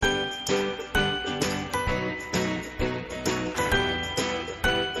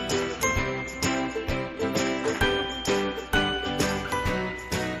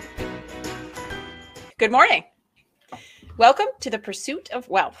Good morning. Welcome to the Pursuit of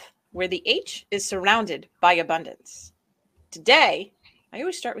Wealth, where the H is surrounded by abundance. Today, I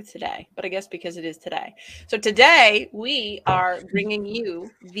always start with today, but I guess because it is today. So today we are bringing you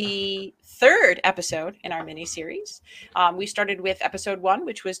the third episode in our mini series. We started with episode 1,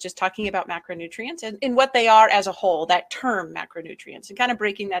 which was just talking about macronutrients and what they are as a whole, that term macronutrients, and kind of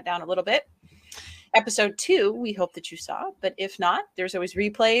breaking that down a little bit. Episode 2, we hope that you saw, but if not, there's always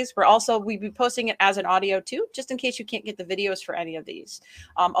replays. We'll be posting it as an audio too, just in case you can't get the videos for any of these.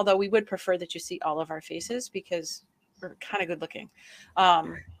 Although we would prefer that you see all of our faces because we're kind of good looking.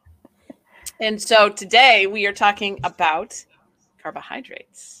 And so today we are talking about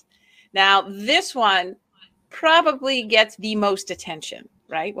carbohydrates. Now, this one probably gets the most attention,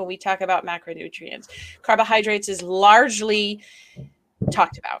 right? When we talk about macronutrients, carbohydrates is largely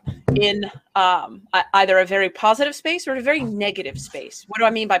talked about in either a very positive space or a very negative space. What do I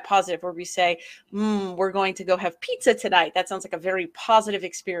mean by positive? Where we say, we're going to go have pizza tonight. That sounds like a very positive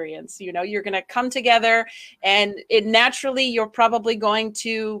experience. You know, you're going to come together and naturally you're probably going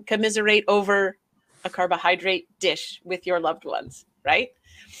to commiserate over a carbohydrate dish with your loved ones, right?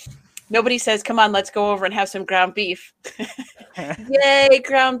 Nobody says, come on, let's go over and have some ground beef. Yay,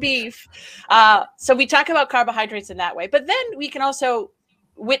 ground beef. So we talk about carbohydrates in that way, but then we can also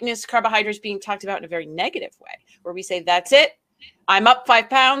witness carbohydrates being talked about in a very negative way, where we say, that's it. I'm up 5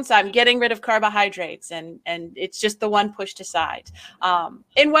 pounds. I'm getting rid of carbohydrates. And it's just the one pushed aside.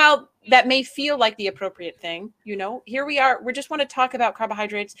 And while that may feel like the appropriate thing, you know, here we are. We just want to talk about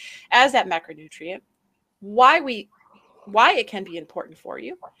carbohydrates as that macronutrient, why it can be important for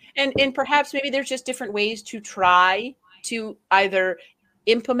you. And perhaps maybe there's just different ways to try to either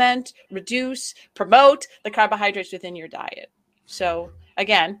implement, reduce, promote the carbohydrates within your diet. So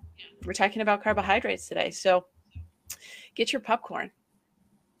again, we're talking about carbohydrates today. So get your popcorn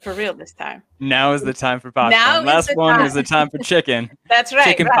for real this time. Now is the time for popcorn. Last one was the time for chicken. That's right.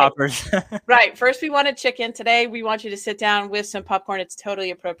 Chicken poppers. Right. First, we wanted chicken. Today, we want you to sit down with some popcorn. It's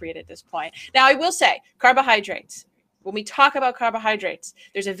totally appropriate at this point. Now, I will say carbohydrates. When we talk about carbohydrates,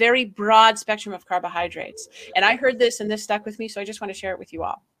 there's a very broad spectrum of carbohydrates. And I heard this and this stuck with me, so I just want to share it with you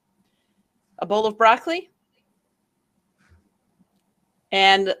all. A bowl of broccoli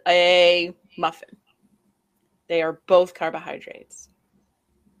and a muffin. They are both carbohydrates.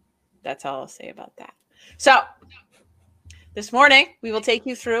 That's all I'll say about that. So this morning, we will take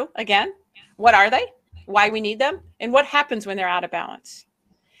you through, again, what are they, why we need them, and what happens when they're out of balance.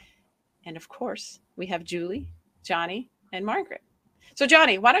 And of course, we have Julie, Johnny, and Margaret. So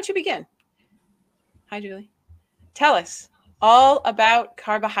Johnny, why don't you begin? Hi, Julie. Tell us all about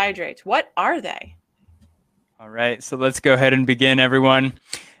carbohydrates. What are they? All right, so let's go ahead and begin, everyone.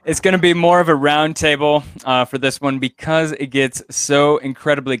 It's going to be more of a round table for this one because it gets so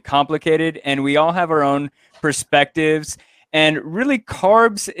incredibly complicated and we all have our own perspectives. And really,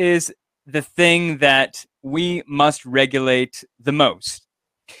 carbs is the thing that we must regulate the most.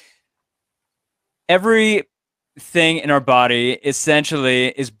 Everything in our body essentially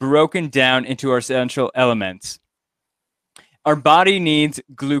is broken down into our essential elements. Our body needs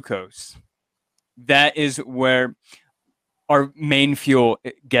glucose. That is where our main fuel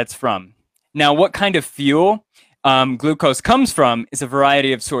gets from. Now, what kind of fuel glucose comes from is a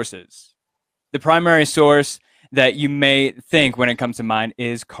variety of sources. The primary source that you may think when it comes to mind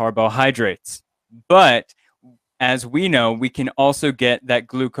is carbohydrates. But as we know, we can also get that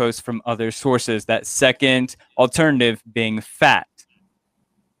glucose from other sources, that second alternative being fat,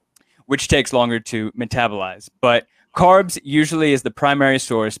 which takes longer to metabolize. But carbs usually is the primary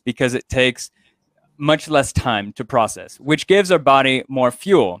source because it takes much less time to process, which gives our body more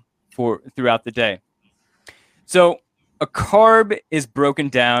fuel throughout the day. So a carb is broken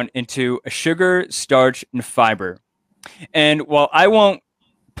down into a sugar, starch, and fiber. And while I won't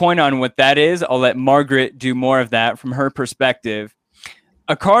point on what that is, I'll let Margaret do more of that from her perspective.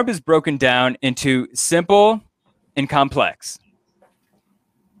 A carb is broken down into simple and complex.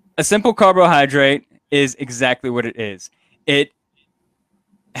 A simple carbohydrate is exactly what it is. It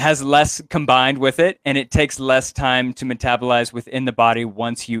has less combined with it, and it takes less time to metabolize within the body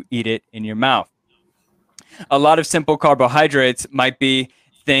once you eat it in your mouth. A lot of simple carbohydrates might be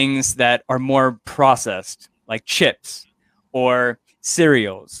things that are more processed, like chips or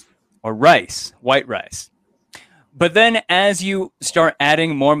cereals or rice, white rice. But then as you start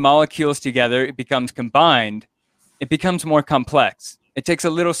adding more molecules together, it becomes combined, it becomes more complex. It takes a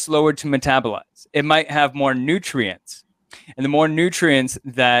little slower to metabolize. It might have more nutrients. And the more nutrients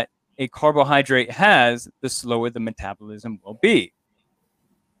that a carbohydrate has, the slower the metabolism will be.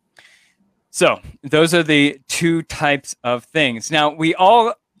 So those are the two types of things. Now, we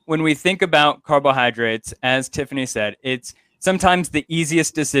when we think about carbohydrates, as Tiffany said, it's sometimes the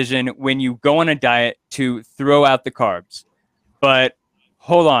easiest decision when you go on a diet to throw out the carbs. But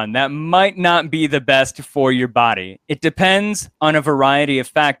hold on, that might not be the best for your body. It depends on a variety of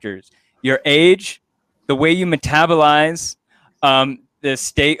factors: your age, the way you metabolize, the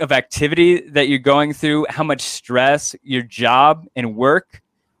state of activity that you're going through, how much stress, your job and work.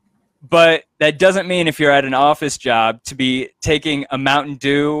 But that doesn't mean if you're at an office job to be taking a Mountain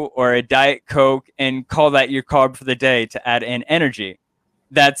Dew or a Diet Coke and call that your carb for the day to add in energy.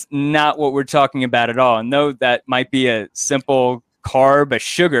 That's not what we're talking about at all. And though that might be a simple carb, a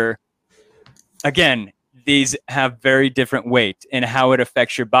sugar, again, these have very different weight in how it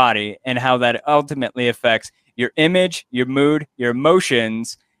affects your body and how that ultimately affects your image, your mood, your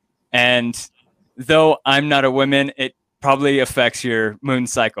emotions. And though I'm not a woman, it probably affects your moon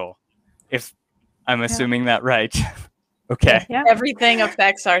cycle, if I'm assuming that right. Okay. Yeah. Everything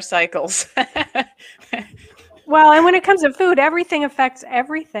affects our cycles. Well, and when it comes to food, everything affects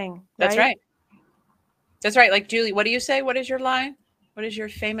everything. That's right. That's right. Like, Julie, what do you say? What is your line? What is your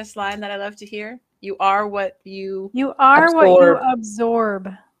famous line that I love to hear? You are what you are absorb. what you absorb.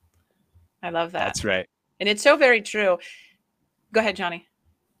 I love that. That's right. And it's so very true. Go ahead, Johnny.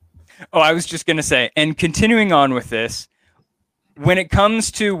 Oh, I was just going to say, and continuing on with this, when it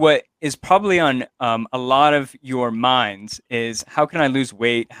comes to what is probably on a lot of your minds is, how can I lose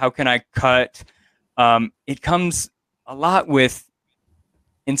weight? How can I cut? It comes a lot with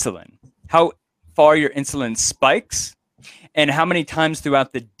insulin, how far your insulin spikes and how many times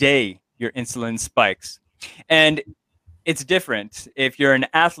throughout the day your insulin spikes. And it's different. If you're an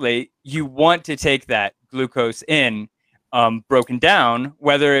athlete, you want to take that glucose in broken down,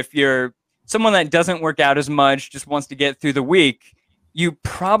 whether if you're someone that doesn't work out as much, just wants to get through the week, you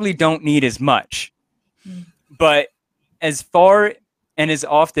probably don't need as much. But as far and as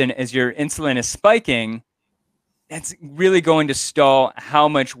often as your insulin is spiking, that's really going to stall how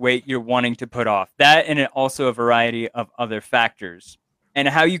much weight you're wanting to put off. That and also a variety of other factors and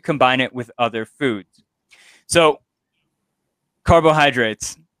how you combine it with other foods. So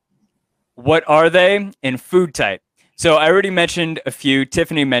carbohydrates, what are they in food type? So I already mentioned a few.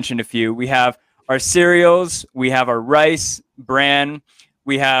 Tiffany mentioned a few. We have our cereals. We have our rice, bran.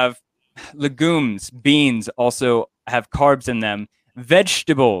 We have legumes, beans also have carbs in them.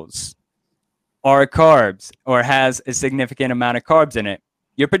 Vegetables are carbs or has a significant amount of carbs in it.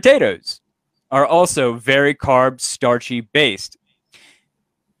 Your potatoes are also very carb, starchy based.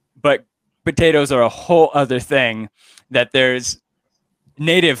 But potatoes are a whole other thing that there's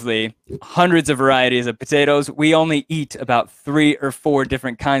natively hundreds of varieties of potatoes. We only eat about 3 or 4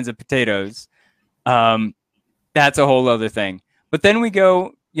 different kinds of potatoes. That's a whole other thing. But then we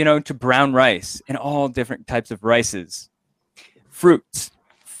go, to brown rice and all different types of rices. Fruits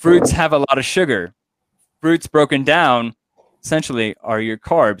have a lot of sugar. Fruits broken down essentially are your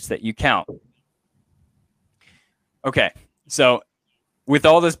carbs that you count. Okay, so with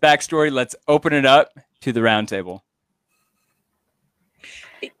all this backstory, let's open it up to the roundtable.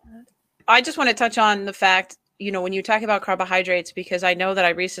 I just want to touch on the fact, when you talk about carbohydrates, because I know that I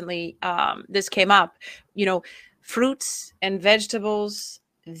recently, this came up, fruits and vegetables,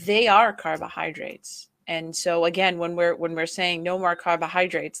 they are carbohydrates. And so again, when we're saying no more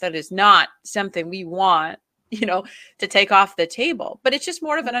carbohydrates, that is not something we want, to take off the table, but it's just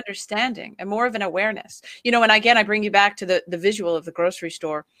more of an understanding and more of an awareness, and again, I bring you back to the visual of the grocery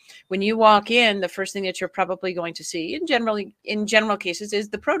store. When you walk in, the first thing that you're probably going to see in general cases is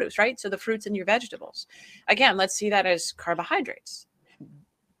the produce, right? So the fruits and your vegetables. Again, let's see that as carbohydrates.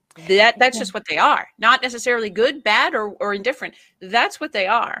 That's just what they are, not necessarily good, bad, or indifferent. That's what they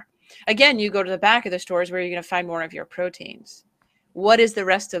are. Again, you go to the back of the stores where you're going to find more of your proteins. What is the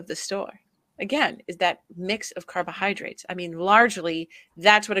rest of the store? Again, is that mix of carbohydrates. I mean, largely,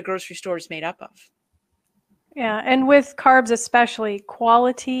 that's what a grocery store is made up of. Yeah, and with carbs especially,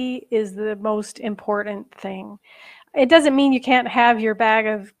 quality is the most important thing. It doesn't mean you can't have your bag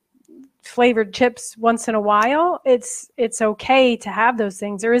of flavored chips once in a while. It's okay to have those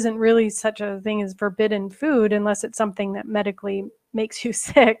things. There isn't really such a thing as forbidden food unless it's something that medically makes you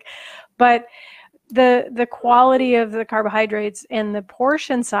sick. But the quality of the carbohydrates and the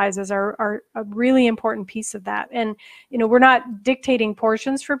portion sizes are a really important piece of that. And, we're not dictating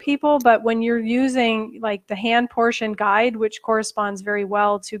portions for people, but when you're using like the hand portion guide, which corresponds very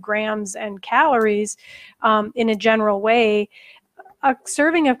well to grams and calories in a general way, a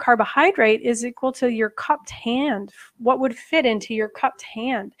serving of carbohydrate is equal to your cupped hand, what would fit into your cupped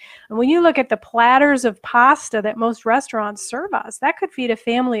hand. And when you look at the platters of pasta that most restaurants serve us, that could feed a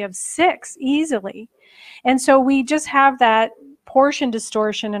family of 6 easily. And so we just have that portion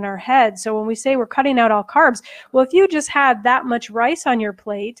distortion in our head. So when we say we're cutting out all carbs, well, if you just had that much rice on your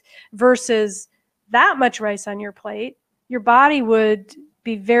plate versus that much rice on your plate, your body would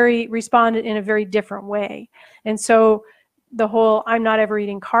be responded in a very different way. And so the whole I'm not ever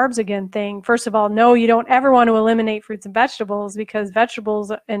eating carbs again thing, first of all, no, you don't ever want to eliminate fruits and vegetables, because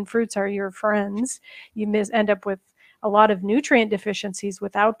vegetables and fruits are your friends. You end up with a lot of nutrient deficiencies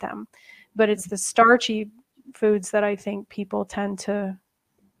without them. But it's the starchy foods that I think people tend to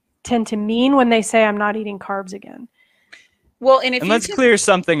mean when they say I'm not eating carbs again. Well, and let's clear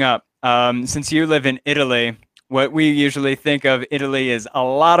something up. Since you live in Italy, what we usually think of Italy is a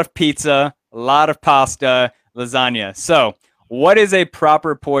lot of pizza, a lot of pasta, lasagna. So what is a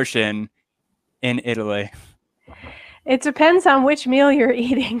proper portion in Italy? It depends on which meal you're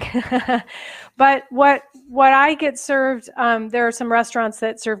eating. But what I get served, there are some restaurants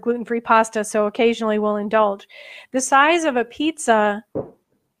that serve gluten-free pasta, so occasionally we'll indulge. The size of a pizza,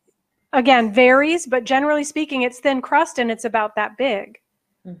 again, varies, but generally speaking, it's thin crust and it's about that big.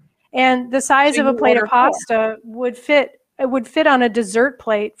 And the size of a plate of pasta would fit on a dessert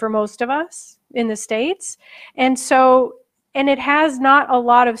plate for most of us in the States. And so, and it has not a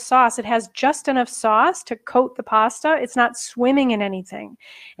lot of sauce. It has just enough sauce to coat the pasta. It's not swimming in anything.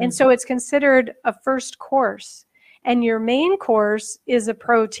 And so it's considered a first course. And your main course is a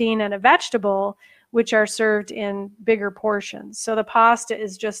protein and a vegetable, which are served in bigger portions. So the pasta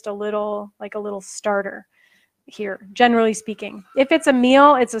is just like a little starter here, generally speaking. If it's a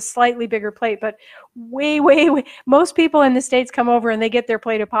meal, it's a slightly bigger plate, but way, most people in the States come over and they get their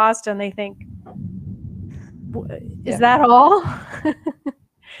plate of pasta and they think, is that all?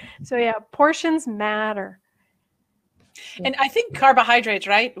 So yeah, portions matter. And I think carbohydrates,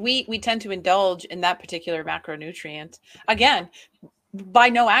 right? We tend to indulge in that particular macronutrient, again, by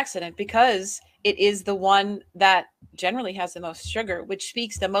no accident, because it is the one that generally has the most sugar, which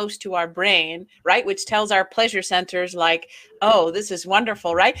speaks the most to our brain, right? Which tells our pleasure centers like, oh, this is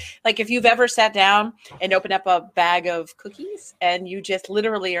wonderful, right? Like if you've ever sat down and opened up a bag of cookies and you just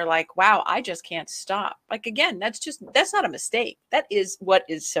literally are like, wow, I just can't stop. Like, again, that's not a mistake. That is what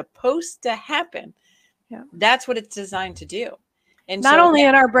is supposed to happen. Yeah. That's what it's designed to do. And not only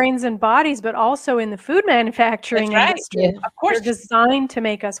in our brains and bodies, but also in the food manufacturing industry. Yeah. Of course. They're designed to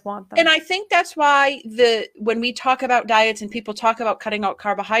make us want them. And I think that's why when we talk about diets and people talk about cutting out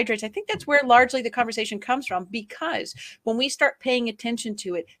carbohydrates, I think that's where largely the conversation comes from, because when we start paying attention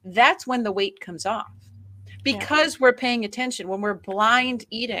to it, that's when the weight comes off. Because we're paying attention, when we're blind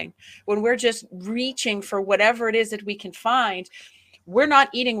eating, when we're just reaching for whatever it is that we can find, we're not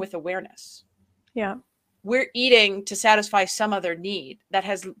eating with awareness. Yeah. We're eating to satisfy some other need that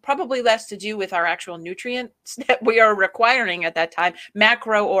has probably less to do with our actual nutrients that we are requiring at that time,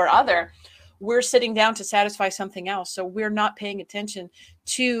 macro or other. We're sitting down to satisfy something else. So we're not paying attention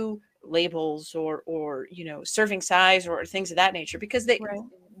to labels or serving size or things of that nature, because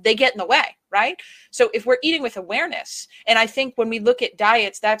they get in the way, right? So if we're eating with awareness, and I think when we look at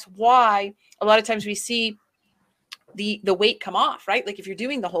diets, that's why a lot of times we see the weight come off, right? Like if you're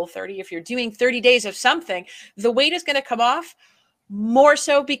doing the Whole30, if you're doing 30 days of something, the weight is going to come off more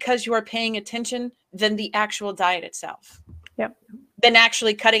so because you are paying attention than the actual diet itself. Yep. Than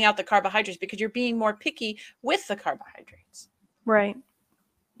actually cutting out the carbohydrates, because you're being more picky with the carbohydrates. Right.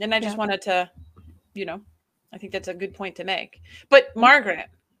 And I just wanted to, I think that's a good point to make. But Margaret,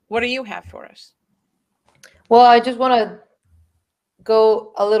 what do you have for us? Well, I just want to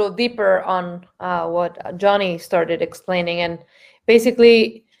go a little deeper on what Johnny started explaining, and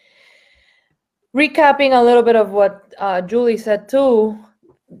basically recapping a little bit of what Julie said too.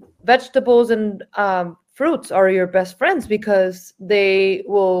 Vegetables and fruits are your best friends because they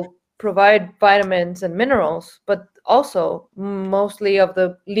will provide vitamins and minerals, but also mostly of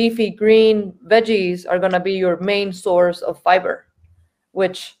the leafy green veggies are going to be your main source of fiber,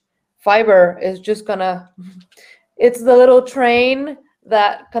 which fiber is just gonna it's the little train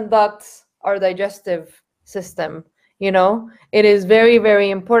that conducts our digestive system. It is very, very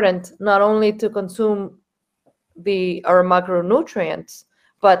important not only to consume our macronutrients,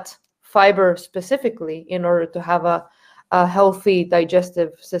 but fiber specifically, in order to have a healthy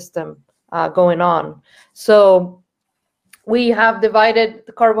digestive system going on. So we have divided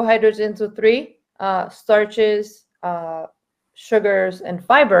the carbohydrates into three: starches, sugars, and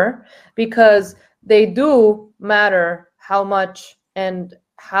fiber, because they do matter how much and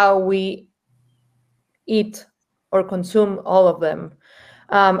how we eat or consume all of them.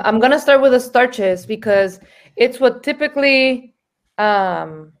 I'm going to start with the starches because it's what typically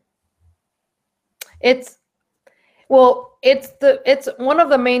it's one of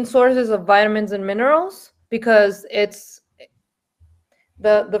the main sources of vitamins and minerals, because it's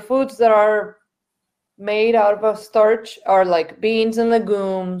The foods that are made out of a starch are like beans and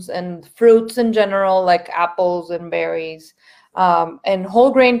legumes and fruits in general, like apples and berries, and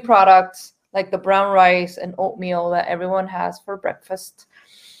whole grain products like the brown rice and oatmeal that everyone has for breakfast.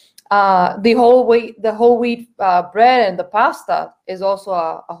 The whole wheat bread and the pasta is also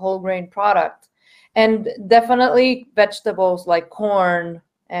a whole grain product, and definitely vegetables like corn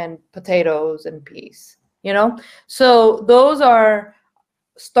and potatoes and peas. So those are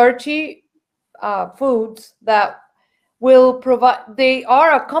starchy foods that will provide. They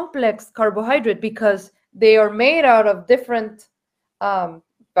are a complex carbohydrate because they are made out of different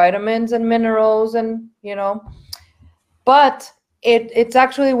vitamins and minerals, and but it's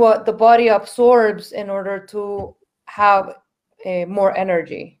actually what the body absorbs in order to have more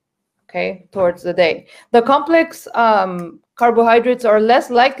energy, okay, towards the day. The complex carbohydrates are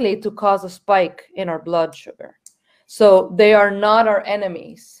less likely to cause a spike in our blood sugar, so they are not our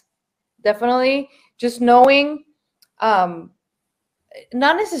enemies. Definitely just knowing, not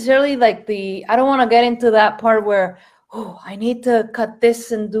necessarily like I don't want to get into that part where, oh, I need to cut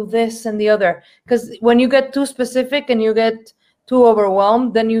this and do this and the other, because when you get too specific and you get too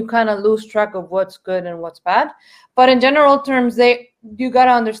overwhelmed, then you kind of lose track of what's good and what's bad. But in general terms, you got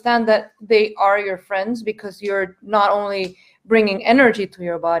to understand that they are your friends, because you're not only bringing energy to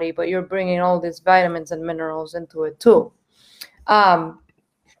your body, but you're bringing all these vitamins and minerals into it too.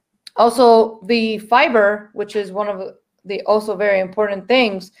 Also, the fiber, which is one of the also very important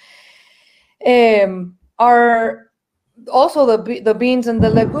things, are also the beans and the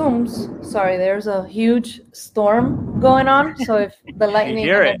legumes. Sorry, there's a huge storm going on, so if the lightning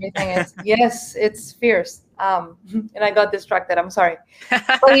and everything is, yes, it's fierce. And I got distracted. I'm sorry.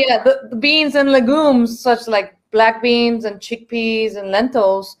 But yeah, the beans and legumes, such like black beans and chickpeas and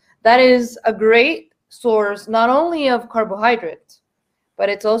lentils, that is a great source not only of carbohydrates, but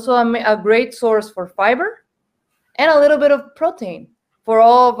it's also a great source for fiber and a little bit of protein. For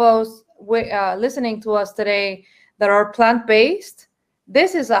all of us listening to us today that are plant-based,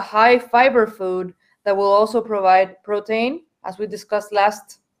 this is a high fiber food that will also provide protein, as we discussed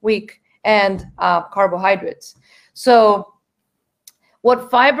last week, and carbohydrates. So what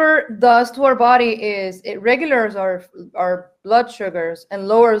fiber does to our body is it regulates our blood sugars and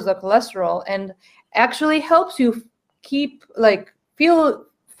lowers the cholesterol, and actually helps you feel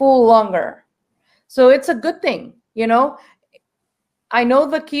full longer. So it's a good thing. I know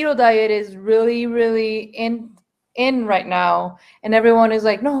the keto diet is really, really in right now, and everyone is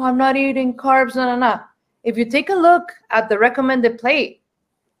like, no, I'm not eating carbs, no. If you take a look at the recommended plate,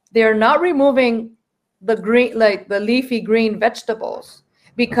 they're not removing the green, like the leafy green vegetables,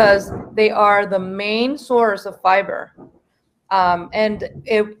 because they are the main source of fiber. And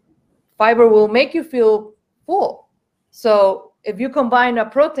fiber will make you feel full. So if you combine a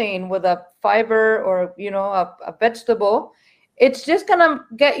protein with a fiber or a vegetable, it's just gonna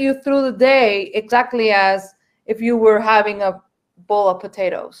get you through the day exactly as if you were having a bowl of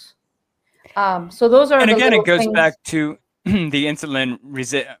potatoes. So those are And the again, it little goes things. back to the insulin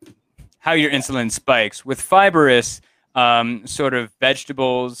how your insulin spikes. With fibrous sort of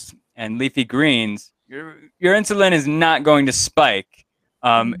vegetables and leafy greens, your insulin is not going to spike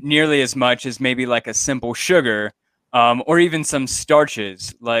nearly as much as maybe like a simple sugar, or even some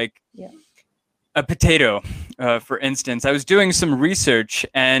starches like a potato, for instance. I was doing some research,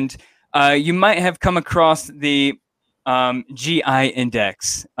 and you might have come across the GI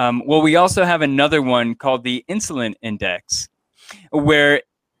index. Well, we also have another one called the insulin index, where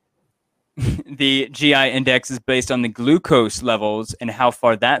the GI index is based on the glucose levels and how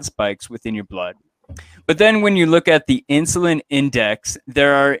far that spikes within your blood. But then when you look at the insulin index,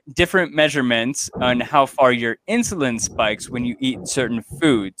 there are different measurements on how far your insulin spikes when you eat certain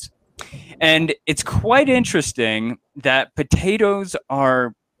foods. And it's quite interesting that potatoes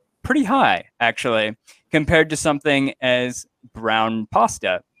are pretty high, actually, compared to something as brown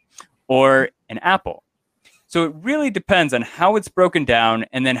pasta or an apple. So it really depends on how it's broken down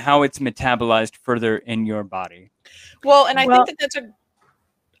and then how it's metabolized further in your body. Well, and I think that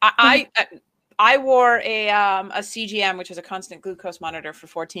that's I wore a CGM, which is a constant glucose monitor, for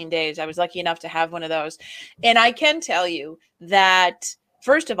 14 days. I was lucky enough to have one of those. And I can tell you that,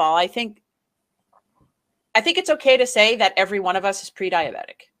 first of all, I think it's okay to say that every one of us is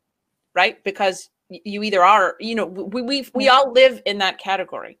pre-diabetic, right? Because you either are, we all live in that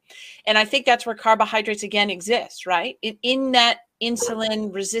category. And I think that's where carbohydrates again exist, right? In that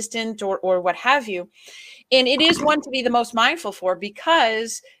insulin resistant or what have you. And it is one to be the most mindful for,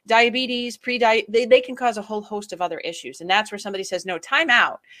 because diabetes, they can cause a whole host of other issues. And that's where somebody says, no, time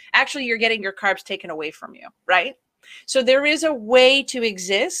out. Actually, you're getting your carbs taken away from you, right? So there is a way to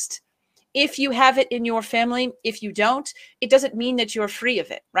exist. If you have it in your family, if you don't, it doesn't mean that you're free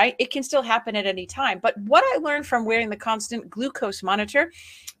of it, right? It can still happen at any time. But what I learned from wearing the constant glucose monitor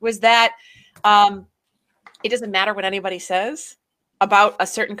was that it doesn't matter what anybody says about a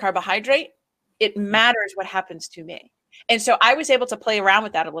certain carbohydrate. It matters what happens to me. And so I was able to play around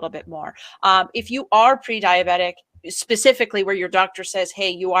with that a little bit more. If you are pre-diabetic, specifically where your doctor says, hey,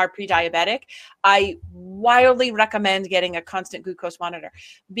 you are pre-diabetic, I wildly recommend getting a constant glucose monitor,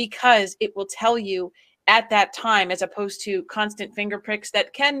 because it will tell you at that time, as opposed to constant finger pricks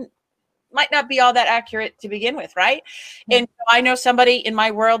that might not be all that accurate to begin with, right? Yeah. And I know somebody in my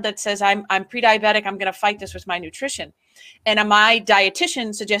world that says, I'm pre-diabetic, I'm going to fight this with my nutrition. And my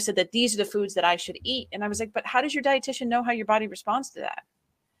dietitian suggested that these are the foods that I should eat. And I was like, but how does your dietitian know how your body responds to that?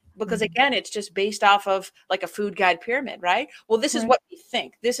 Because again, it's just based off of like a food guide pyramid, right? Well, this is what we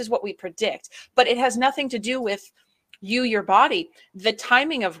think. This is what we predict. But it has nothing to do with you, your body, the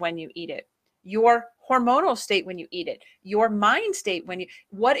timing of when you eat it, your hormonal state when you eat it, your mind state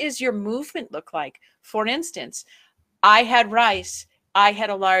what is your movement look like? For instance, I had rice, I had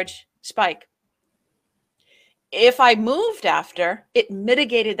a large spike. If I moved after, it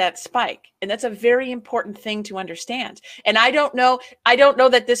mitigated that spike. And that's a very important thing to understand. And I don't know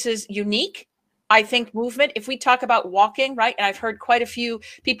that this is unique. I think movement, if we talk about walking, right? And I've heard quite a few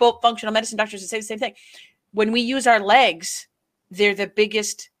people, functional medicine doctors, say the same thing. When we use our legs, they're the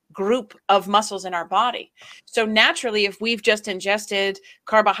biggest group of muscles in our body. So naturally, if we've just ingested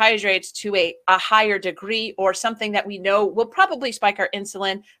carbohydrates to a higher degree, or something that we know will probably spike our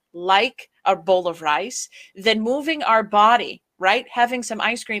insulin, like a bowl of rice, then moving our body, right? Having some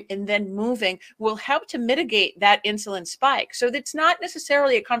ice cream and then moving will help to mitigate that insulin spike. So it's not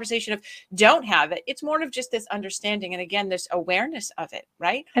necessarily a conversation of don't have it. It's more of just this understanding. And again, this awareness of it,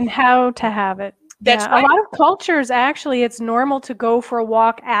 right? And how to have it. That's right. A lot of cultures, actually, it's normal to go for a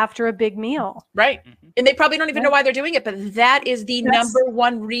walk after a big meal. Right. And they probably don't even know why they're doing it, but that is the number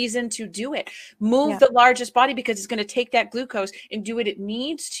one reason to do it. Move the largest body, because it's going to take that glucose and do what it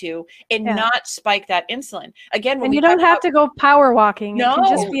needs to, and not spike that insulin. Again, when you don't have to go power walking. No. It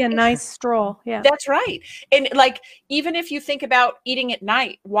can just be a nice stroll. Yeah. That's right. And like, even if you think about eating at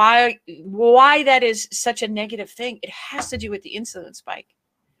night, why that is such a negative thing, it has to do with the insulin spike.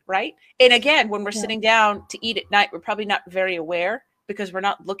 Right. And again, when we're sitting down to eat at night, we're probably not very aware, because we're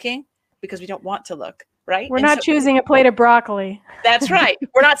not looking, because we don't want to look. Right. We're not choosing a plate of broccoli. That's right.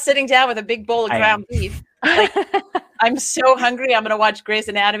 We're not sitting down with a big bowl of ground beef. Like, I'm so hungry, I'm going to watch Grey's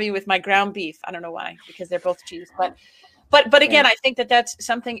Anatomy with my ground beef. I don't know why, because they're both cheese. But again, I think that that's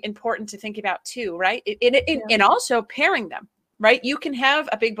something important to think about too. Right. And also pairing them. Right? You can have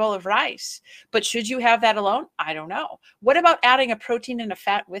a big bowl of rice, but should you have that alone? I don't know. What about adding a protein and a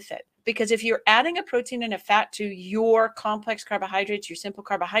fat with it? Because if you're adding a protein and a fat to your complex carbohydrates, your simple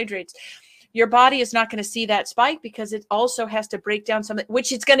carbohydrates, your body is not going to see that spike, because it also has to break down something,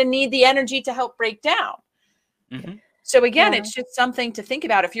 which it's going to need the energy to help break down. Mm-hmm. So again, it's just something to think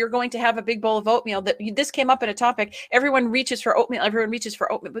about. If you're going to have a big bowl of oatmeal, this came up in a topic, everyone reaches for oatmeal,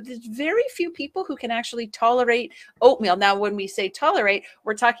 but there's very few people who can actually tolerate oatmeal. Now, when we say tolerate,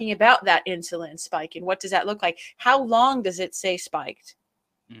 we're talking about that insulin spike. And what does that look like? How long does it say spiked?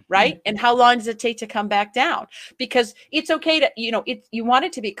 Right? And how long does it take to come back down? Because it's okay to, you want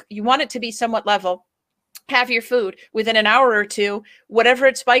it to be somewhat level. Have your food within an hour or two, whatever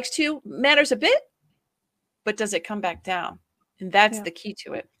it spikes to matters a bit. But does it come back down? And that's the key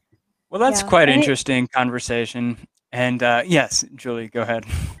to it. Well, that's quite an interesting conversation. And yes, Julie, go ahead.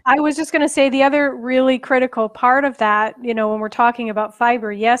 I was just going to say the other really critical part of that, when we're talking about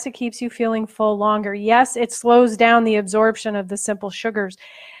fiber, yes, it keeps you feeling full longer. Yes, it slows down the absorption of the simple sugars.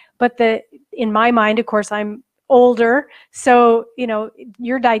 But in my mind, of course, I'm older. So,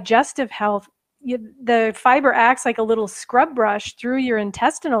 your digestive health, the fiber acts like a little scrub brush through your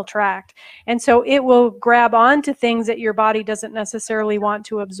intestinal tract. And so it will grab onto things that your body doesn't necessarily want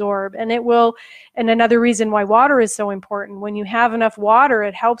to absorb. And another reason why water is so important, when you have enough water,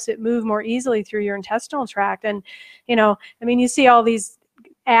 it helps it move more easily through your intestinal tract. And, you see all these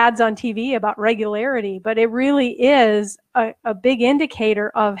ads on TV about regularity, but it really is a big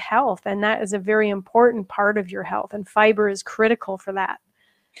indicator of health. And that is a very important part of your health. And fiber is critical for that.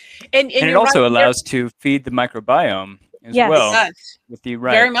 And it also allows to feed the microbiome as well. It does. With the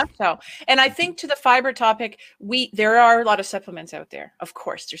very much so. And I think to the fiber topic, there are a lot of supplements out there. Of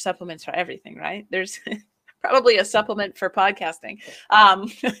course, there's supplements for everything, right? There's probably a supplement for podcasting,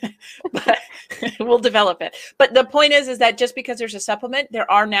 but we'll develop it. But the point is that just because there's a supplement, there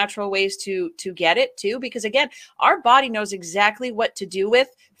are natural ways to get it too. Because again, our body knows exactly what to do with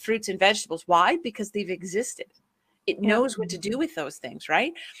fruits and vegetables. Why? Because they've existed. It Yeah. knows what to do with those things,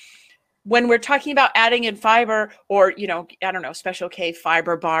 right? When we're talking about adding in fiber, or, you know, I don't know, Special K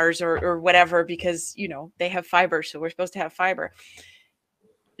fiber bars or whatever, because, you know, they have fiber, so we're supposed to have fiber.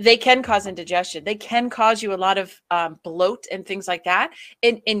 They can cause indigestion. They can cause you a lot of bloat and things like that.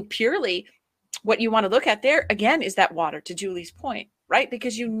 And purely what you want to look at there, again, is that water, to Julie's point, right?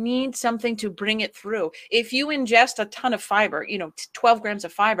 Because you need something to bring it through. If you ingest a ton of fiber, you know, 12 grams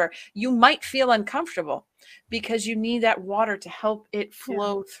of fiber, you might feel uncomfortable because you need that water to help it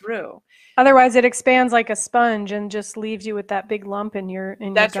flow through. Otherwise, it expands like a sponge and just leaves you with that big lump in your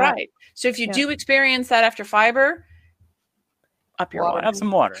That's gut. right. So if you Yeah. do experience that after fiber, up your Water. water. Have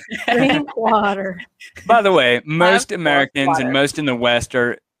some water. Drink water. By the way, most more Americans and water. most in the West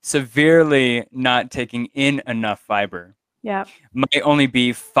are severely not taking in enough fiber. Yeah. Might only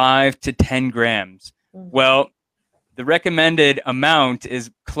be 5 to 10 grams. Well, the recommended amount is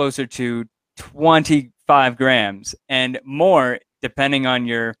closer to 25 grams and more, depending on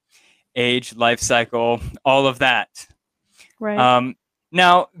your age, life cycle, all of that. Right.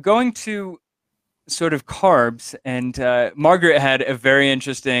 Now, going to sort of carbs, and Margaret had a very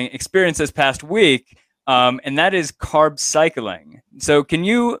interesting experience this past week, and that is carb cycling. So can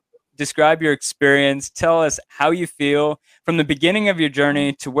you describe your experience? Tell us how you feel from the beginning of your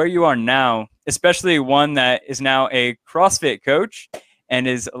journey to where you are now, especially one that is now a CrossFit coach and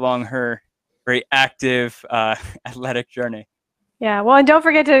is along her very active athletic journey. Yeah. Well, and don't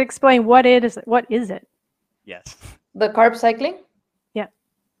forget to explain what it is. What is it? Yes. The carb cycling? Yeah.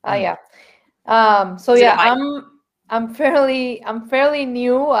 Yeah. So Is it a yeah, mic? I'm fairly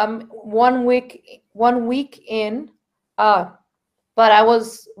new. I'm 1 week in. But I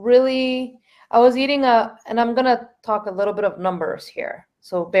was eating and I'm gonna talk a little bit of numbers here,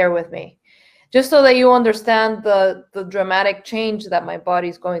 so bear with me, just so that you understand the dramatic change that my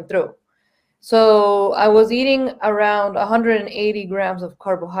body's going through. So I was eating around 180 grams of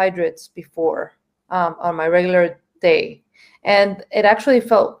carbohydrates before, on my regular day, and it actually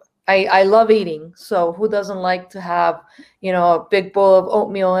felt. I love eating, so who doesn't like to have, you know, a big bowl of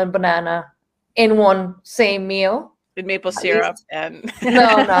oatmeal and banana in one same meal? With maple At syrup least- and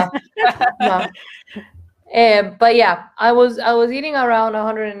No. But yeah, I was eating around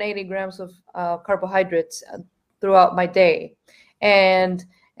 180 grams of carbohydrates throughout my day, and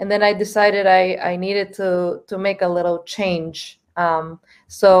then I decided I needed to make a little change.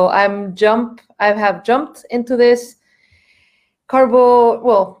 So I have jumped into this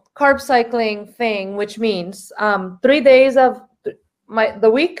carb cycling thing, which means 3 days of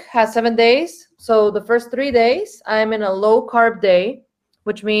the week has 7 days. So the first 3 days I'm in a low carb day,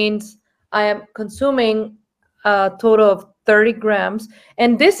 which means I am consuming a total of 30 grams.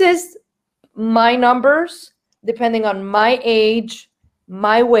 And this is my numbers depending on my age,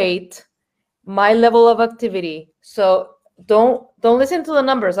 my weight, my level of activity. So don't listen to the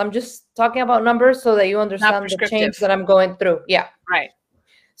numbers. I'm just talking about numbers so that you understand the change prescriptive. that I'm going through. Yeah. right.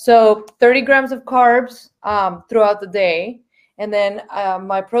 So 30 grams of carbs throughout the day. And then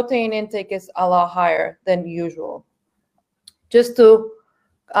my protein intake is a lot higher than usual, just to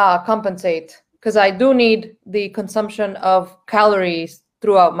compensate, because I do need the consumption of calories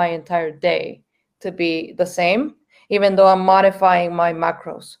throughout my entire day to be the same, even though I'm modifying my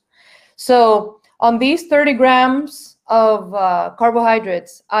macros. So on these 30 grams of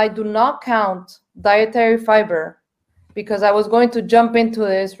carbohydrates, I do not count dietary fiber, because I was going to jump into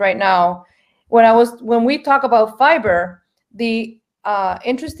this right now. When we talk about fiber, the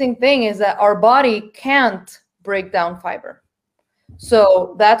interesting thing is that our body can't break down fiber.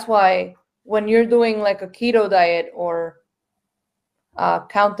 So that's why when you're doing like a keto diet or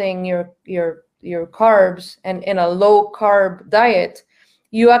counting your carbs and in a low carb diet,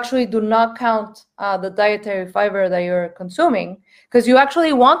 you actually do not count the dietary fiber that you're consuming, because you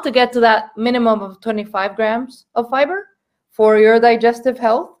actually want to get to that minimum of 25 grams of fiber for your digestive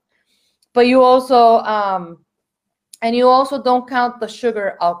health. But you also don't count the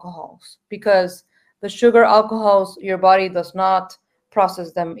sugar alcohols, because the sugar alcohols, your body does not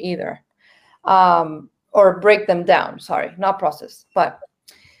process them either, or break them down. Sorry, not process. But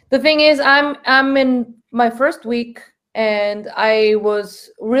the thing is, I'm in my first week, and I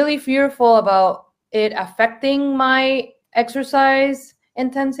was really fearful about it affecting my exercise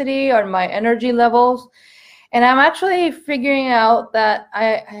intensity or my energy levels. And I'm actually figuring out that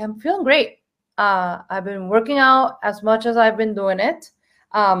I am feeling great. I've been working out as much as I've been doing it.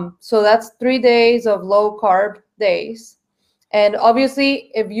 So that's 3 days of low carb days. And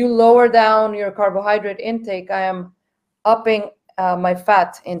obviously, if you lower down your carbohydrate intake, I am upping my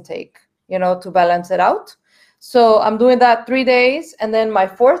fat intake, to balance it out. So I'm doing that 3 days. And then my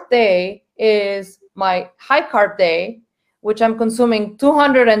fourth day is my high carb day, which I'm consuming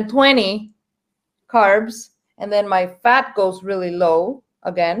 220 carbs, and then my fat goes really low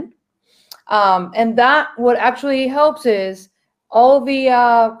again. And that what actually helps is all the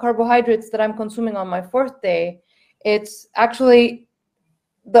carbohydrates that I'm consuming on my fourth day, it's actually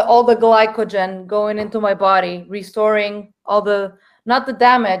all the glycogen going into my body, restoring all the, not the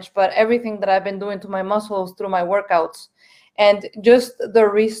damage, but everything that I've been doing to my muscles through my workouts. And just the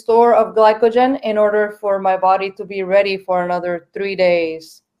restore of glycogen in order for my body to be ready for another 3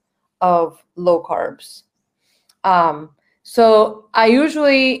 days of low carbs. So I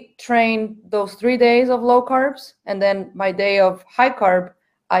usually train those 3 days of low carbs, and then my day of high carb,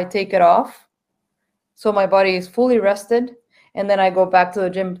 I take it off. So my body is fully rested, and then I go back to the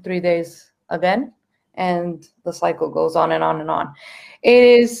gym 3 days again, and the cycle goes on and on and on. It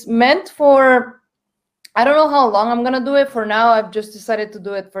is meant for, I don't know how long I'm going to do it. For now, I've just decided to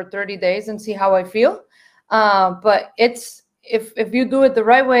do it for 30 days and see how I feel. But it's, if you do it the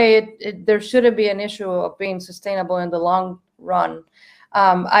right way, there shouldn't be an issue of being sustainable in the long run.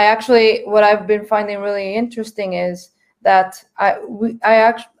 I actually, what I've been finding really interesting is that I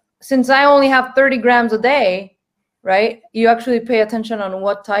actually, since I only have 30 grams a day, right? You actually pay attention on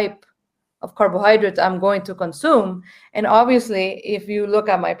what type of carbohydrates I'm going to consume. And obviously, if you look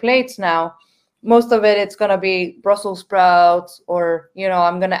at my plates now, most of it, it's going to be Brussels sprouts, or,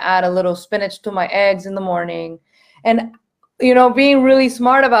 I'm going to add a little spinach to my eggs in the morning. And, being really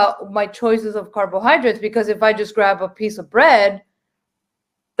smart about my choices of carbohydrates, because if I just grab a piece of bread,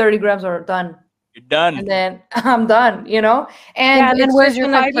 30 grams are done. You're done. And then I'm done, And then where's your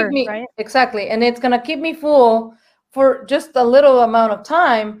gonna fiber, keep me, right? exactly. And it's going to keep me full for just a little amount of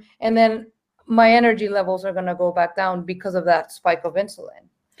time. And then my energy levels are going to go back down because of that spike of insulin.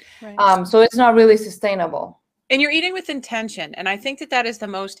 Right. So it's not really sustainable. And you're eating with intention. And I think that is the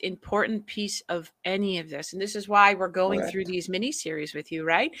most important piece of any of this. And this is why we're going through these mini series with you,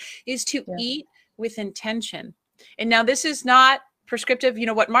 right? Is to eat with intention. And now this is not prescriptive.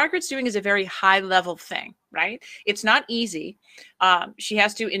 What Margaret's doing is a very high level thing, right? It's not easy. She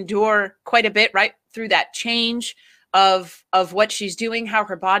has to endure quite a bit, right? Through that change of what she's doing, how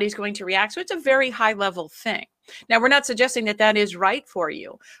her body's going to react. So it's a very high level thing. Now, we're not suggesting that is right for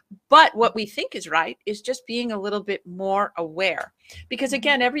you, but what we think is right is just being a little bit more aware, because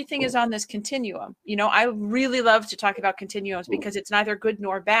again, everything is on this continuum. I really love to talk about continuums because it's neither good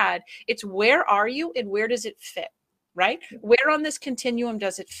nor bad. It's where are you and where does it fit, right? Where on this continuum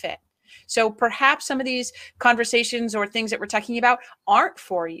does it fit? So perhaps some of these conversations or things that we're talking about aren't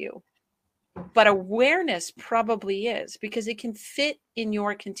for you, but awareness probably is, because it can fit in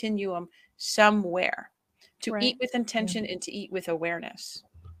your continuum somewhere. To eat with intention and to eat with awareness.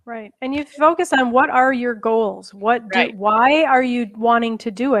 Right. And you focus on what are your goals? Why are you wanting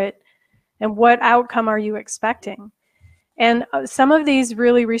to do it? And what outcome are you expecting? And some of these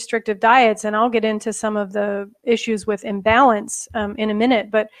really restrictive diets, and I'll get into some of the issues with imbalance in a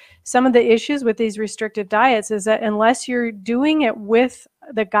minute, but some of the issues with these restrictive diets is that unless you're doing it with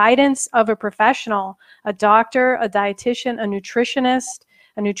the guidance of a professional, a doctor, a dietitian, a nutritionist,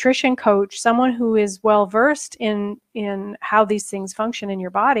 a nutrition coach, someone who is well versed in how these things function in your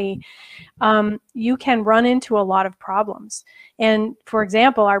body, you can run into a lot of problems. And for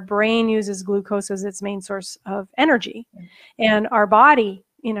example, our brain uses glucose as its main source of energy, and our body,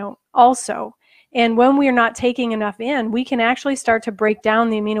 also. And when we are not taking enough in, we can actually start to break down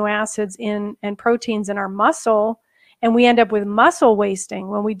the amino acids and proteins in our muscle, and we end up with muscle wasting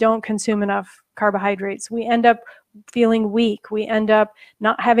when we don't consume enough carbohydrates. We end up feeling weak. We end up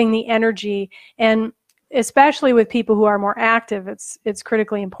not having the energy. And especially with people who are more active, it's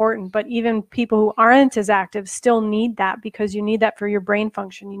critically important. But even people who aren't as active still need that, because you need that for your brain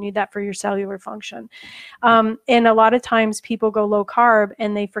function. You need that for your cellular function. And a lot of times people go low carb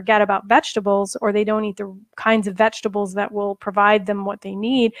and they forget about vegetables, or they don't eat the kinds of vegetables that will provide them what they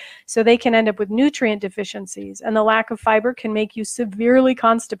need. So they can end up with nutrient deficiencies. And the lack of fiber can make you severely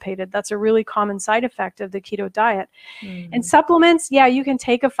constipated. That's a really common side effect of the keto diet. And supplements, you can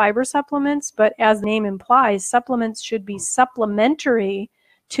take a fiber supplements, but as the name implies, supplements should be supplementary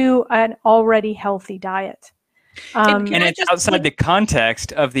to an already healthy diet. And it's outside the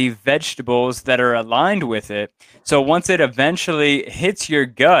context of the vegetables that are aligned with it. So once it eventually hits your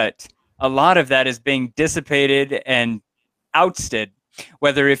gut, a lot of that is being dissipated and ousted.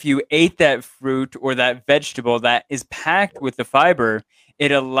 Whether if you ate that fruit or that vegetable that is packed with the fiber,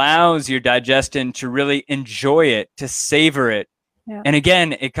 it allows your digestion to really enjoy it, to savor it. Yeah. And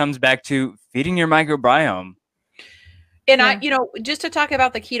again, it comes back to feeding your microbiome. And I, just to talk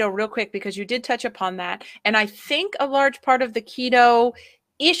about the keto real quick, because you did touch upon that. And I think a large part of the keto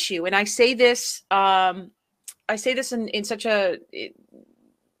issue, and I say this in such a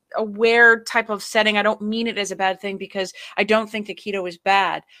aware type of setting. I don't mean it as a bad thing, because I don't think that keto is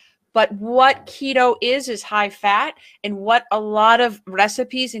bad. But what keto is high fat, and what a lot of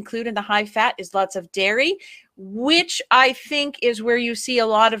recipes include in the high fat is lots of dairy, which I think is where you see a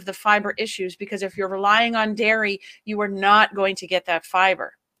lot of the fiber issues, because if you're relying on dairy, you are not going to get that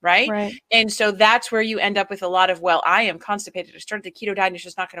fiber. Right? Right. And so that's where you end up with a lot of, well, I am constipated. I started the keto diet and it's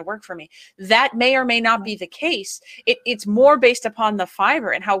just not going to work for me. That may or may not be the case. It's more based upon the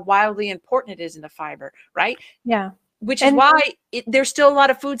fiber and how wildly important it is in the fiber, right? Yeah. Which is why there's still a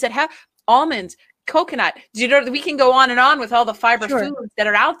lot of foods that have almonds, coconut. You know, we can go on and on with all the fiber foods that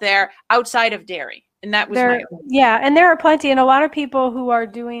are out there outside of dairy. And that was yeah, and there are plenty. And a lot of people who are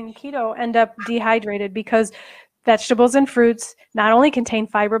doing keto end up dehydrated because vegetables and fruits not only contain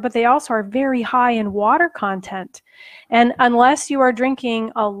fiber, but they also are very high in water content. And unless you are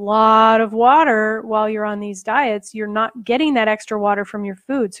drinking a lot of water while you're on these diets, you're not getting that extra water from your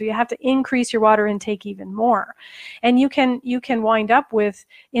food. So you have to increase your water intake even more. And you can wind up with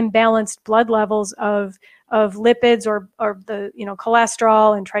imbalanced blood levels of lipids or the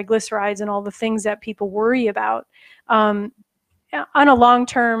cholesterol and triglycerides and all the things that people worry about. On a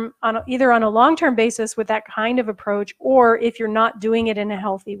long-term basis with that kind of approach, or if you're not doing it in a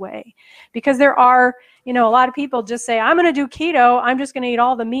healthy way. Because there are, a lot of people just say, I'm going to do keto, I'm just going to eat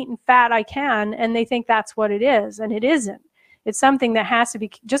all the meat and fat I can, and they think that's what it is, and it isn't. It's something that has to be,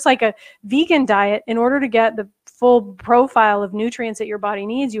 just like a vegan diet, in order to get the full profile of nutrients that your body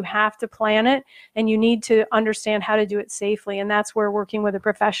needs, you have to plan it, and you need to understand how to do it safely. And that's where working with a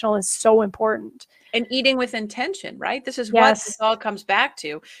professional is so important. And eating with intention, right? This is what this all comes back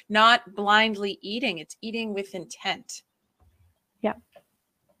to. Not blindly eating, it's eating with intent. Yeah.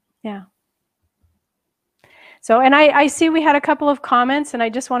 Yeah. So, and I see we had a couple of comments, and I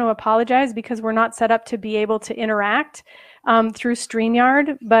just want to apologize because we're not set up to be able to interact through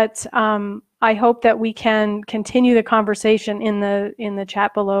StreamYard, but I hope that we can continue the conversation in the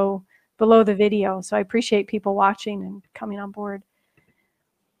chat below the video. So I appreciate people watching and coming on board.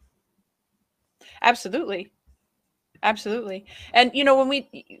 Absolutely. Absolutely. And,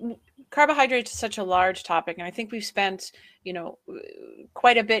 when carbohydrates is such a large topic, and I think we've spent,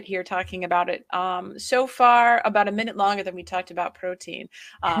 quite a bit here talking about it. So far, about a minute longer than we talked about protein.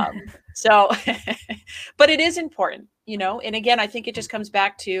 But it is important, and again, I think it just comes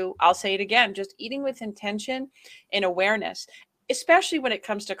back to, I'll say it again, just eating with intention and awareness, especially when it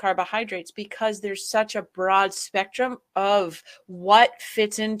comes to carbohydrates, because there's such a broad spectrum of what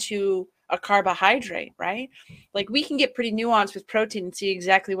fits into a carbohydrate, right? Like, we can get pretty nuanced with protein and see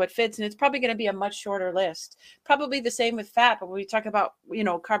exactly what fits, and it's probably going to be a much shorter list. Probably the same with fat, but when we talk about,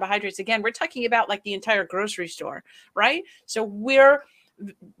 carbohydrates, again, we're talking about like the entire grocery store, right? So we're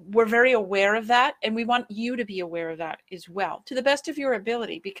very aware of that, and we want you to be aware of that as well, to the best of your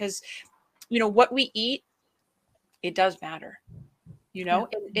ability, because, what we eat, it does matter.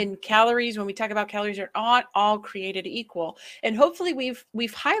 In calories, when we talk about calories, are not all created equal. And hopefully we've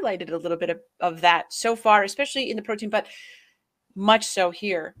highlighted a little bit of that so far, especially in the protein, but much so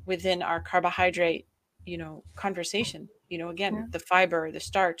here within our carbohydrate, conversation. Again, the fiber, the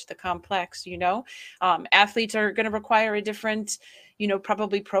starch, the complex, athletes are going to require a different,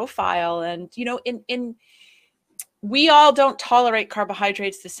 probably profile. And, we all don't tolerate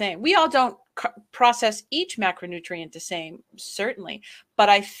carbohydrates the same. We all don't process each macronutrient the same, certainly. But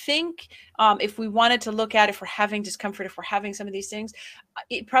I think if we wanted to look at, if we're having discomfort, if we're having some of these things,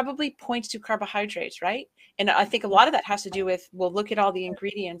 it probably points to carbohydrates, right? And I think a lot of that has to do with, we'll look at all the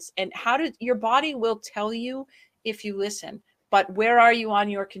ingredients, and your body will tell you if you listen. But where are you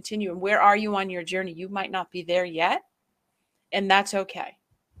on your continuum? Where are you on your journey? You might not be there yet, and that's okay.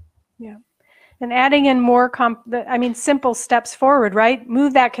 Yeah. And adding in more, simple steps forward, right?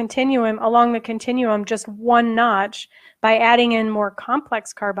 Move that continuum along the continuum just one notch by adding in more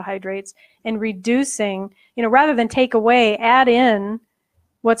complex carbohydrates and reducing, rather than take away, add in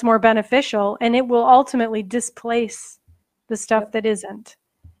what's more beneficial, and it will ultimately displace the stuff that isn't.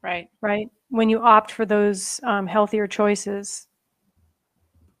 Right. Right. When you opt for those healthier choices.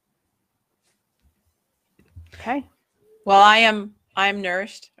 Okay. Well, I'm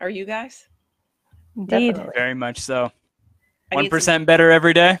nourished. Are you guys? Indeed. Definitely. Very much so. 1% better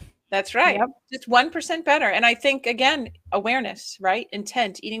every day. That's right. Yep. Just 1% better. And I think, again, awareness, right?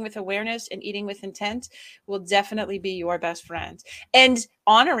 Intent, eating with awareness and eating with intent will definitely be your best friend. And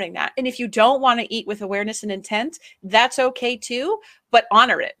honoring that. And if you don't want to eat with awareness and intent, that's okay too, but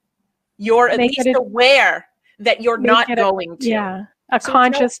honor it. You're at least aware that you're not going to. Yeah. A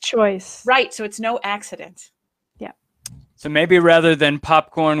conscious choice. Right. So it's no accident. Yeah. So maybe rather than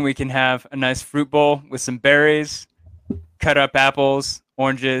popcorn, we can have a nice fruit bowl with some berries, cut up apples,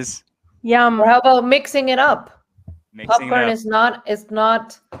 oranges, Yum. Or how about mixing it up? mixing Popcorn it up. is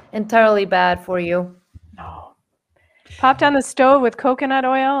not entirely bad for you. No. Popped on the stove with coconut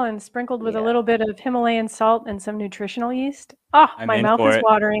oil and sprinkled with a Yeah. little bit of Himalayan salt and some nutritional yeast. Oh, I'm my in mouth for is it.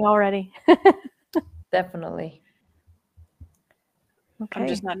 watering already. Definitely. Okay. I'm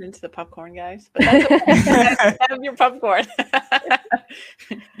just not into the popcorn, guys. But that's okay. Have your popcorn.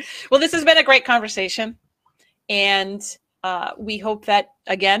 Well, this has been a great conversation, and we hope that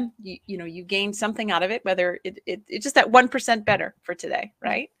again, you gained something out of it. Whether it's just that 1% better for today,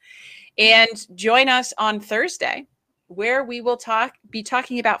 right? And join us on Thursday, where we will be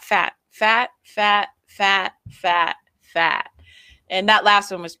talking about fat, and that last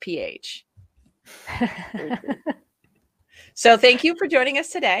one was pH. So thank you for joining us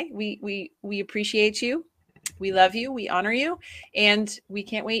today. We appreciate you. We love you. We honor you. And we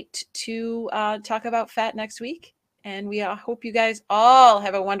can't wait to talk about fat next week. And we hope you guys all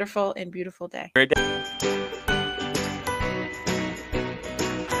have a wonderful and beautiful day. Great day.